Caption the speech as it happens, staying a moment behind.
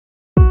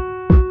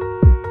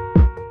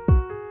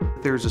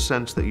There's a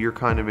sense that you're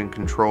kind of in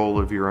control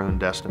of your own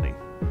destiny,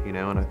 you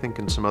know, and I think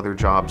in some other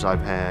jobs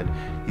I've had,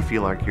 you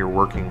feel like you're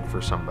working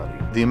for somebody.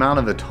 The amount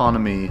of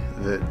autonomy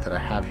that I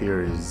have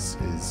here is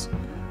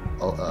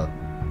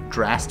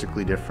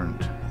drastically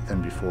different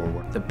than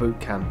before. The boot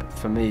camp,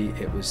 for me,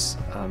 it was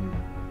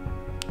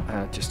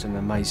just an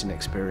amazing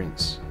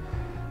experience.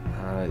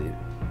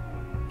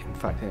 In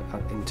fact,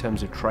 in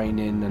terms of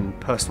training and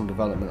personal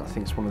development, I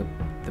think it's one of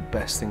the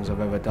best things I've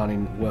ever done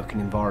in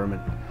working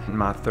environment.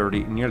 My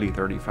nearly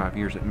 35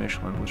 years at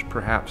Michelin was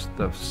perhaps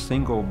the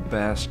single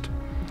best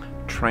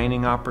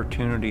training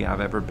opportunity I've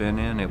ever been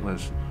in. It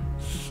was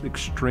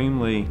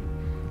extremely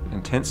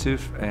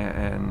intensive,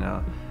 and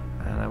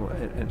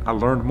I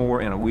learned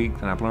more in a week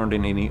than I've learned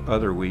in any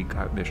other week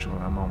at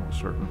Michelin, I'm almost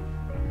certain.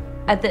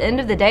 At the end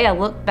of the day, I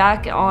look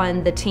back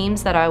on the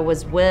teams that I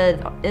was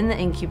with in the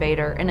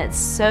incubator, and it's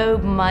so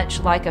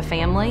much like a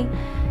family.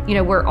 You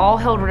know, we're all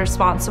held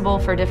responsible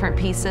for different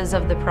pieces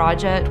of the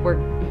project.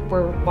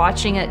 We're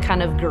watching it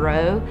kind of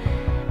grow.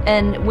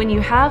 And when you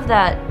have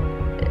that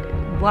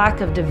lack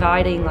of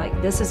dividing, like,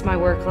 this is my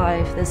work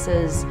life, this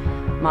is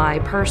my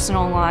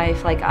personal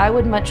life, like, I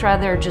would much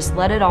rather just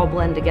let it all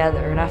blend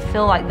together. And I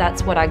feel like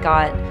that's what I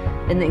got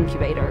in the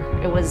incubator.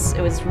 It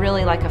was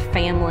really like a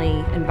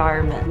family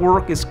environment.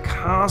 Work is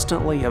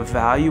constantly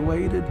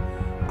evaluated,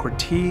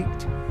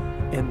 critiqued,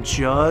 and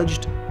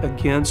judged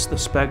against the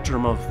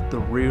spectrum of the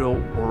real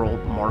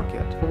world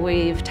market.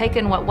 We've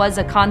taken what was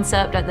a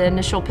concept at the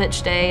initial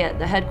pitch day at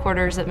the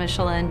headquarters at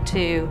Michelin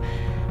to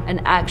an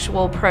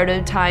actual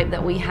prototype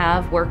that we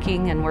have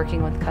working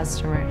with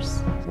customers.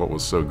 What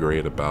was so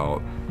great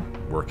about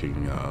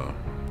working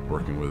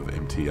with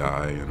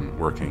MTI and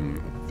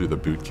working through the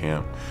boot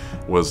camp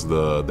was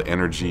the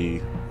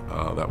energy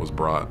that was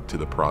brought to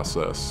the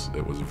process.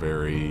 It was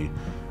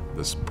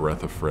this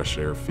breath of fresh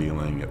air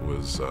feeling. It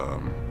was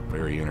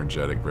very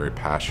energetic, very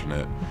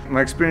passionate.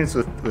 My experience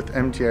with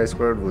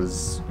MTI2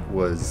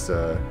 was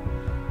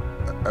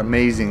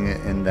amazing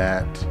in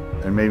that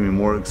it made me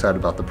more excited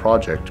about the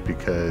project,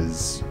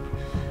 because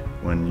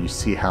when you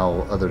see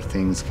how other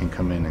things can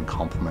come in and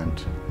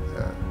complement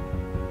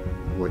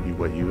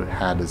what you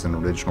had as an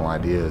original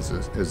idea is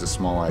a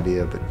small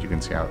idea, but you can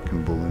see how it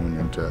can balloon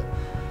into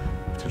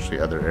potentially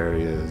other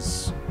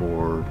areas,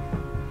 or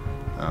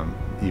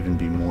even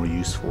be more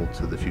useful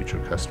to the future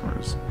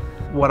customers.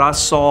 What I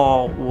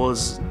saw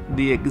was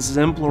the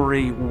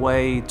exemplary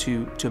way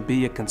to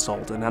be a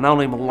consultant. And I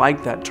don't even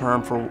like that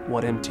term for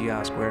what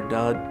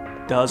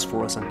MTI2 does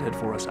for us and did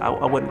for us.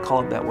 I wouldn't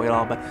call it that way at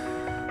all, but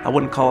I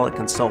wouldn't call it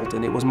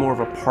consulting. It was more of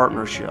a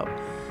partnership.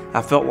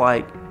 I felt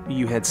like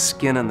you had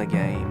skin in the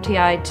game.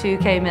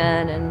 MTI2 came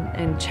in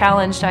and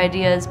challenged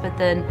ideas, but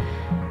then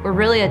were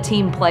really a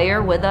team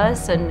player with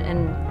us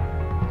and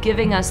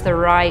giving us the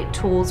right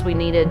tools we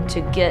needed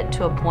to get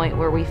to a point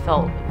where we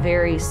felt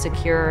very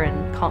secure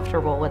and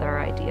comfortable with our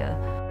idea.